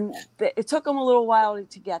 And it took them a little while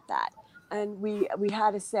to get that. And we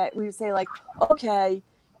would say like, okay,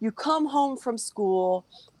 you come home from school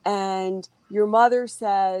and your mother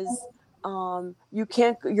says, you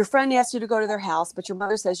can't, your friend asks you to go to their house, but your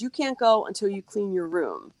mother says you can't go until you clean your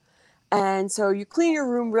room. And so you clean your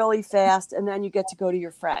room really fast, and then you get to go to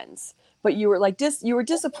your friends. But you were like you were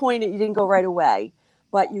disappointed you didn't go right away,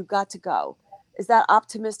 but you got to go. Is that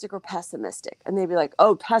optimistic or pessimistic? And they'd be like,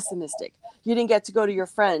 oh, pessimistic. You didn't get to go to your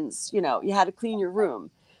friends. You know, you had to clean your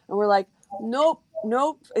room. And we're like, nope.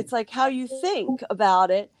 It's like how you think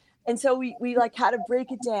about it. And so we like had to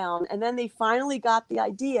break it down. And then they finally got the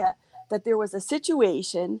idea that there was a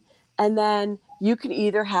situation, and then you can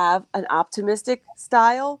either have an optimistic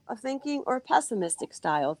style of thinking or a pessimistic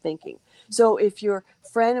style of thinking. So if your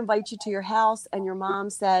friend invites you to your house and your mom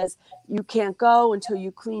says you can't go until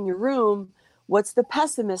you clean your room, what's the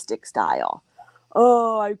pessimistic style?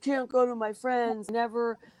 Oh, I can't go to my friends.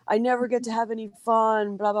 I never get to have any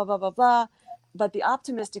fun, blah, blah, blah, blah, blah. But the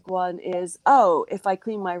optimistic one is, oh, if I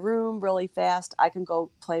clean my room really fast, I can go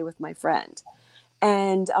play with my friend.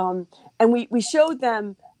 And we showed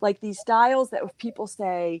them like these styles that if people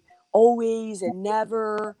say always and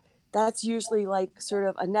never, that's usually like sort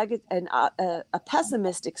of a negative and a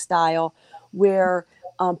pessimistic style, where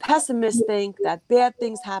pessimists think that bad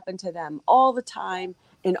things happen to them all the time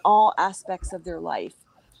in all aspects of their life,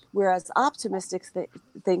 whereas optimists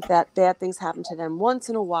think that bad things happen to them once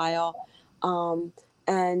in a while,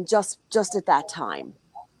 and just at that time.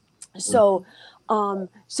 So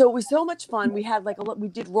So it was so much fun. We had we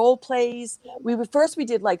did role plays. We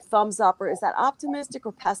did like thumbs up, or is that optimistic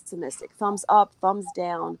or pessimistic? Thumbs up, thumbs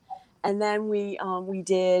down. And then we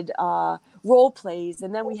did role plays,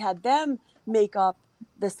 and then we had them make up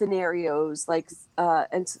the scenarios,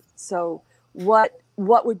 and so what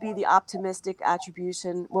would be the optimistic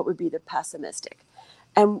attribution? What would be the pessimistic?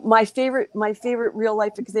 And my favorite real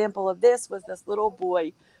life example of this was this little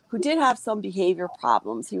boy who did have some behavior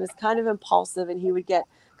problems. He was kind of impulsive, and he would get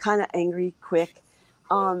kind of angry quick.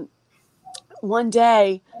 One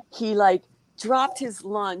day he dropped his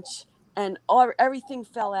lunch, and everything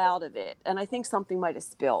fell out of it. And I think something might have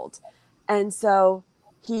spilled. And so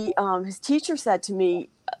his teacher said to me,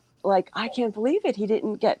 I can't believe it. He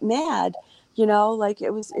didn't get mad.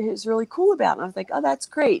 It was really cool about it. And I was like, oh, that's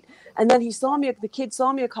great. And then the kid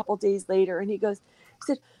saw me a couple days later, and he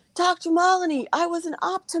said, Dr. Malini, I was an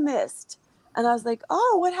optimist. And I was like,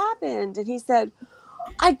 oh, what happened? And he said,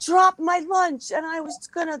 I dropped my lunch, and I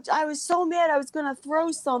was so mad I was going to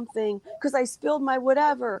throw something because I spilled my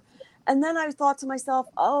whatever. And then I thought to myself,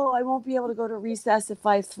 oh, I won't be able to go to recess if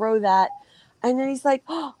I throw that. And then he's like,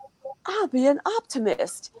 oh, I'll be an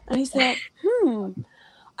optimist. And he said,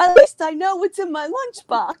 at least I know what's in my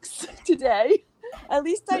lunchbox today. At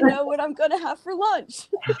least I know what I'm going to have for lunch.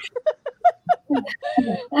 And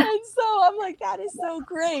so I'm like, that is so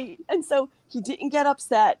great. And so he didn't get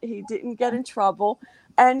upset. He didn't get in trouble.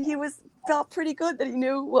 And he felt pretty good that he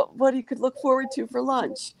knew what he could look forward to for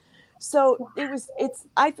lunch. So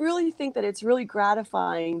I really think that it's really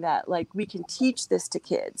gratifying that we can teach this to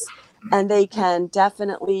kids, and they can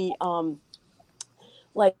definitely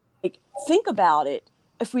think about it.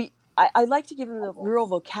 I like to give them the real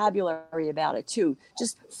vocabulary about it too.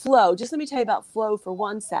 Just flow. Just let me tell you about flow for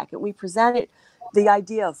 1 second. We presented the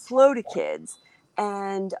idea of flow to kids,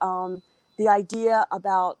 and the idea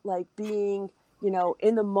about being,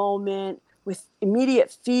 in the moment with immediate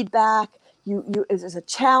feedback. It's a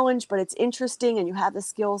challenge, but it's interesting, and you have the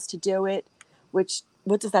skills to do it. What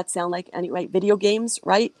does that sound like anyway? Video games,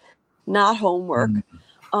 right? Not homework.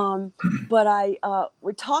 But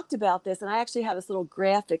we talked about this, and I actually have this little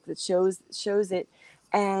graphic that shows it,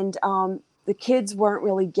 and the kids weren't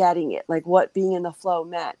really getting it, what being in the flow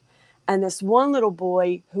meant. And this one little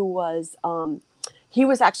boy who was, he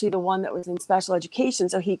was actually the one that was in special education,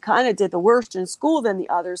 so he kind of did the worst in school than the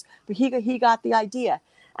others, but he got the idea.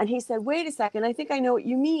 And he said, wait a second, I think I know what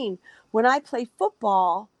you mean. When I play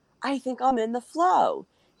football, I think I'm in the flow.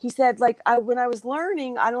 He said, when I was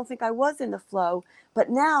learning, I don't think I was in the flow. But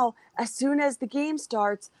now, as soon as the game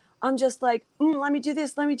starts, I'm just let me do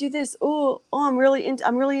this. Let me do this. Oh, I'm really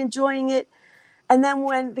enjoying it. And then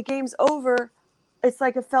when the game's over, it's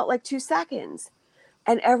it felt like 2 seconds.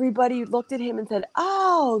 And everybody looked at him and said,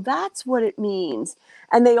 oh, that's what it means.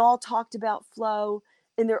 And they all talked about flow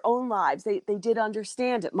in their own lives. They did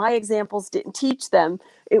understand it. My examples didn't teach them.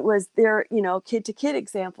 It was their, kid to kid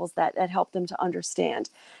examples that helped them to understand.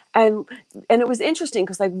 And it was interesting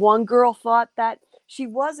because one girl thought that she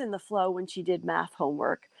was in the flow when she did math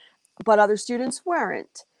homework, but other students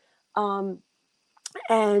weren't. And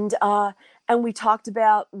we talked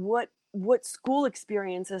about what school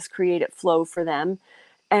experiences created flow for them.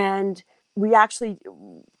 And we actually,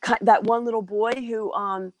 that one little boy who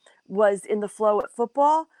was in the flow at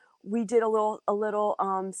football, we did a little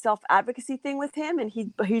self-advocacy thing with him, and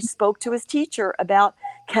he spoke to his teacher about,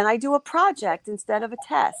 can I do a project instead of a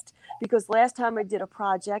test? Because last time I did a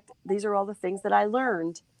project, these are all the things that I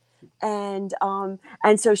learned. And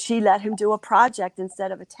so she let him do a project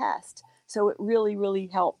instead of a test. So it really, really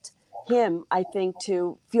helped him, I think,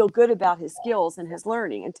 to feel good about his skills and his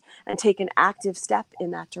learning and take an active step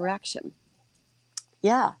in that direction.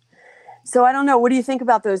 Yeah. So I don't know. What do you think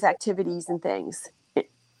about those activities and things?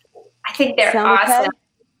 I think they're awesome. Okay?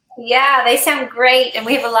 Yeah, they sound great. And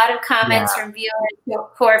we have a lot of comments from viewers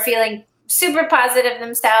who are feeling super positive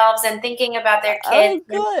themselves and thinking about their kids.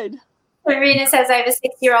 Oh, good. Serena says, I have a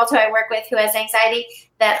 6-year-old who I work with who has anxiety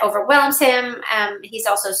that overwhelms him. He's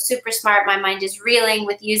also super smart. My mind is reeling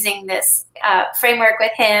with using this framework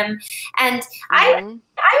with him. And I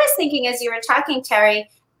was thinking as you were talking, Terry,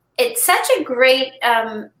 it's such a great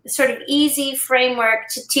sort of easy framework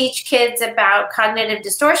to teach kids about cognitive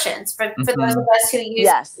distortions for those of us who use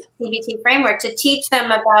the CBT framework, to teach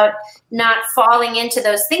them about not falling into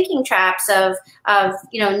those thinking traps of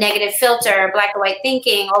negative filter, black and white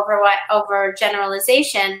thinking, over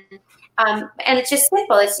generalization. And it's just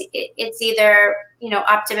simple. It's either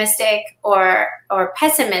optimistic or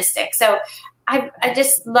pessimistic. So I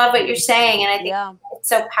just love what you're saying, and I think it's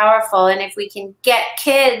so powerful. And if we can get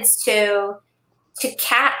kids to to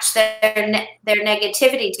catch their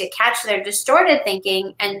negativity, to catch their distorted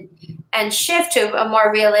thinking, and shift to a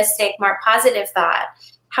more realistic, more positive thought.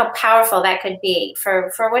 How powerful that could be for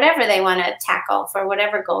whatever they want to tackle, for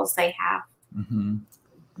whatever goals they have. Mm-hmm.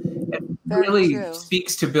 It really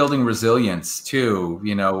speaks to building resilience too.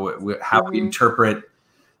 You know, how we interpret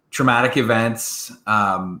traumatic events,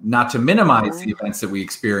 not to minimize the events that we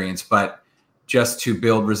experience, but just to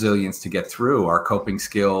build resilience to get through our coping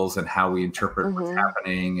skills and how we interpret what's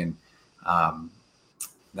happening, and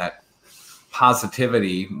that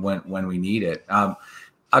positivity when we need it.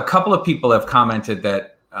 A couple of people have commented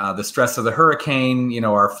that the stress of the hurricane, you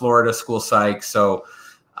know, our Florida school psych. So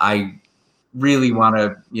I really want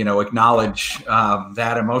to, you know, acknowledge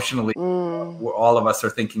that emotionally. All of us are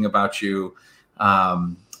thinking about you,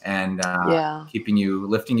 and keeping you,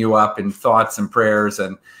 lifting you up in thoughts and prayers.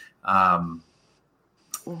 And,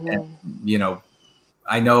 and, you know,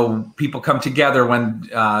 I know people come together when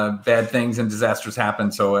bad things and disasters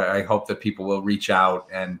happen. So I hope that people will reach out,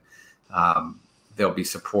 and there'll be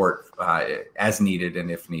support as needed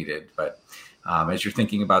and if needed. But as you're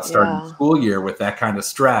thinking about starting the school year with that kind of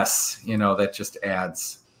stress, you know, that just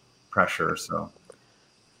adds pressure. So.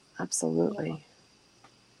 Absolutely.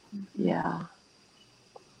 Yeah.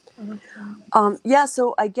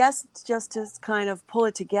 So I guess just to kind of pull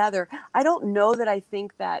it together, I don't know that I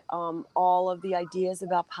think that all of the ideas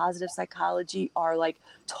about positive psychology are like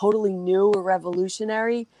totally new or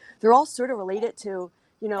revolutionary. They're all sort of related to,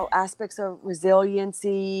 you know, aspects of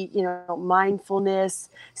resiliency, you know, mindfulness,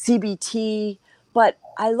 CBT, but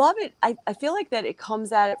I love it. I feel like that it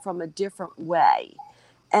comes at it from a different way.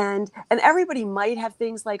 And everybody might have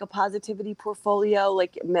things like a positivity portfolio,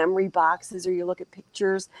 like memory boxes, or you look at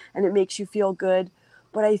pictures and it makes you feel good.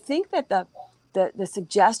 But I think that the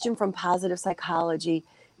suggestion from positive psychology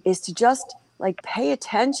is to just like pay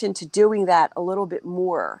attention to doing that a little bit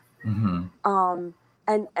more,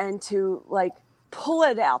 and to like pull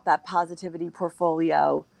it out, that positivity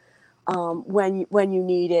portfolio, when you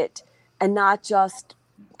need it, and not just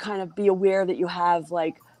kind of be aware that you have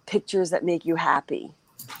like pictures that make you happy.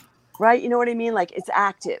 Right? You know what I mean? Like it's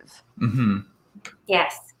active.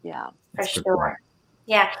 Yes. Yeah. For sure.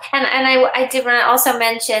 Yeah. And I did want to also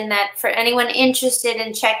mention that for anyone interested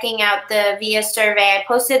in checking out the VIA survey, I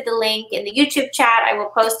posted the link in the YouTube chat. I will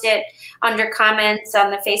post it under comments on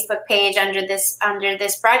the Facebook page under this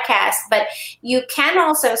broadcast. But you can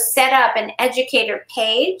also set up an educator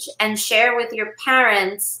page and share with your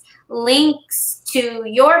parents links to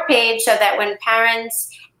your page, so that when parents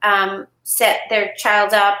set their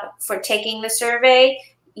child up for taking the survey,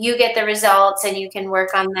 you get the results and you can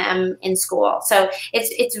work on them in school. So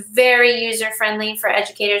it's very user-friendly for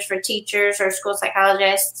educators, for teachers, or school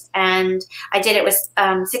psychologists. And I did it with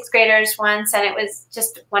sixth graders once, and it was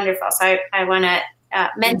just wonderful. So I want to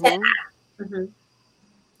mention that.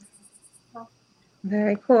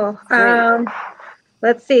 Very cool.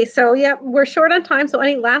 Let's see. So, we're short on time. So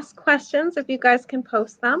any last questions, if you guys can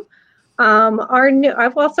post them.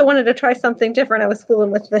 I've also wanted to try something different. I was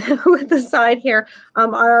fooling with the side here.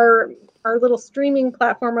 Our little streaming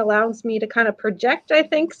platform allows me to kind of project, I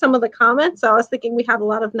think, some of the comments. So I was thinking we have a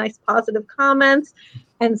lot of nice positive comments,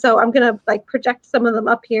 and so I'm gonna like project some of them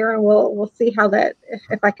up here, and we'll see how that,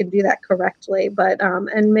 if I can do that correctly. But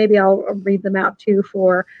and maybe I'll read them out too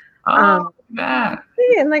for.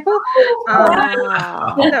 And like,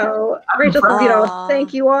 Rachel says,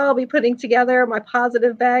 thank you all. I'll be putting together my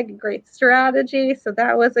positive bag. Great strategy. So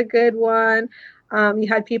that was a good one. You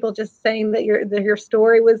had people just saying that your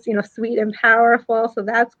story was, sweet and powerful. So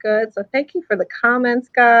that's good. So thank you for the comments,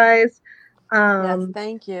 guys. Yes,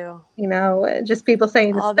 thank you. Just people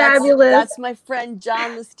saying it's fabulous. That's my friend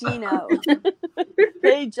John Listino.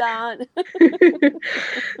 Hey, John.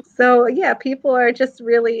 So people are just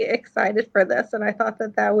really excited for this, and I thought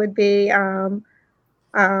that would be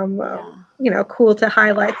cool to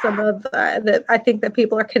highlight some of that. I think that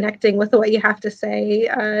people are connecting with what you have to say,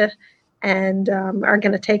 and are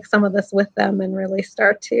going to take some of this with them and really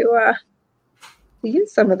start to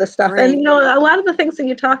use some of the stuff. Great. And a lot of the things that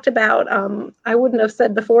you talked about, I wouldn't have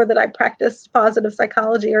said before that I practiced positive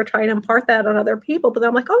psychology or try and impart that on other people, but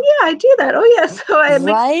I'm like, oh yeah, I do that. Oh yeah. So it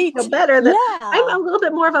makes me feel better that I'm a little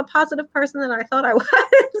bit more of a positive person than I thought I was.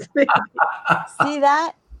 See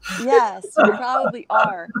that? Yes, you probably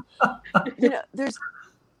are. There's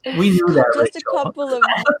we knew that, just Rachel. A couple of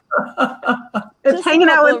it's hanging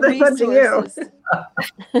out with a bunch of you.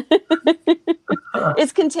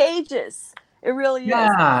 It's contagious. It really is.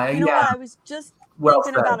 What? I was just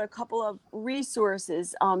thinking about a couple of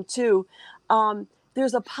resources too.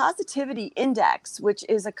 There's a positivity index, which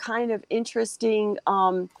is a kind of interesting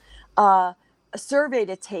survey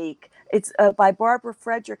to take. It's by Barbara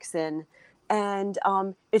Fredrickson, and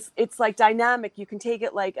it's like dynamic. You can take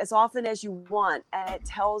it like as often as you want, and it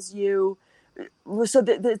tells you. So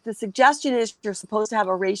the suggestion is you're supposed to have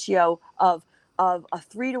a ratio of a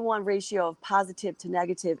 3-to-1 ratio of positive to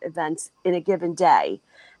negative events in a given day,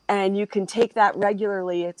 and you can take that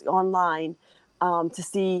regularly. It's online to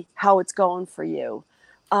see how it's going for you.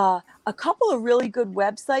 A couple of really good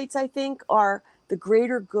websites, I think, are the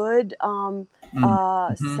Greater Good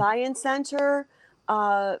Science Center.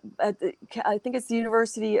 I think it's the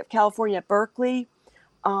University of California at Berkeley.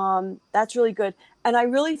 That's really good. And I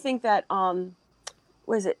really think that,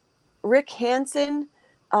 Rick Hansen?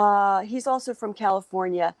 He's also from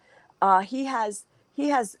California. He has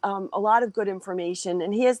a lot of good information,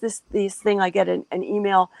 and he has this thing. I get an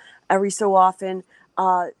email every so often.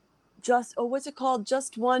 What's it called?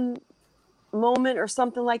 Just One Moment or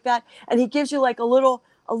something like that. And he gives you like a little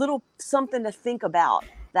something to think about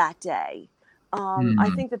that day.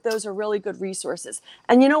 I think that those are really good resources.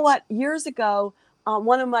 And you know what? Years ago,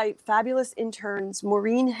 one of my fabulous interns,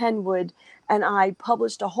 Maureen Henwood, and I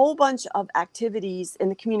published a whole bunch of activities in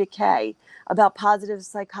the communique about positive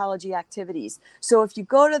psychology activities. So if you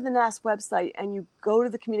go to the NASP website and you go to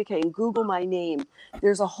the communique and Google my name,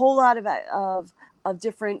 there's a whole lot of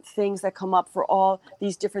different things that come up for all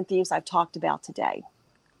these different themes I've talked about today.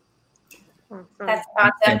 That's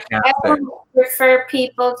awesome. I will refer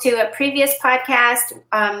people to a previous podcast.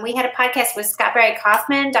 We had a podcast with Scott Barry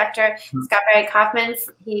Kaufman, Dr. Scott Barry Kaufman.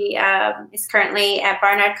 He is currently at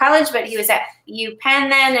Barnard College, but he was at UPenn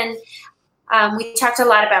then. And we talked a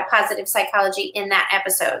lot about positive psychology in that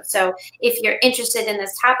episode. So if you're interested in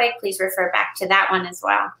this topic, please refer back to that one as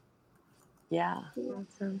well. Yeah.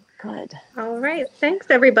 Awesome. Good. All right. Thanks,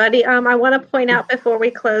 everybody. I want to point out before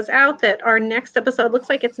we close out that our next episode looks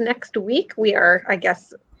like it's next week. We are, I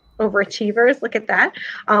guess, overachievers. Look at that.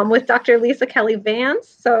 With Dr. Lisa Kelly Vance.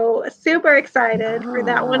 So super excited for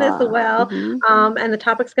that one as well. And the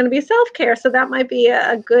topic's going to be self-care. So that might be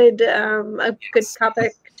a good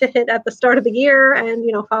topic to hit at the start of the year and,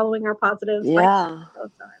 following our positives. Yeah.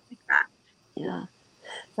 So I like that. Yeah.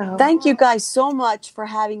 So. Thank you guys so much for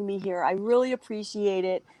having me here. I really appreciate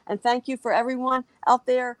it. And thank you for everyone out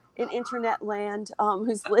there in internet land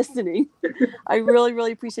who's listening. I really,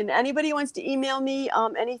 really appreciate it. Anybody who wants to email me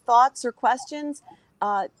any thoughts or questions,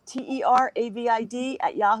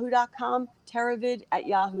 teravid@yahoo.com,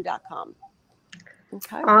 teravid@yahoo.com.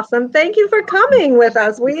 Okay. Awesome. Thank you for coming with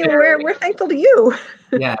us. We're thankful to you.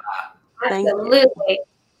 Yeah. Absolutely.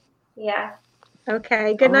 Yeah.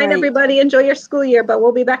 Okay. Good night, everybody. Enjoy your school year, but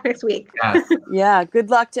we'll be back next week. Yes. Yeah. Good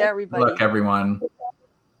luck to everybody. Good luck, everyone.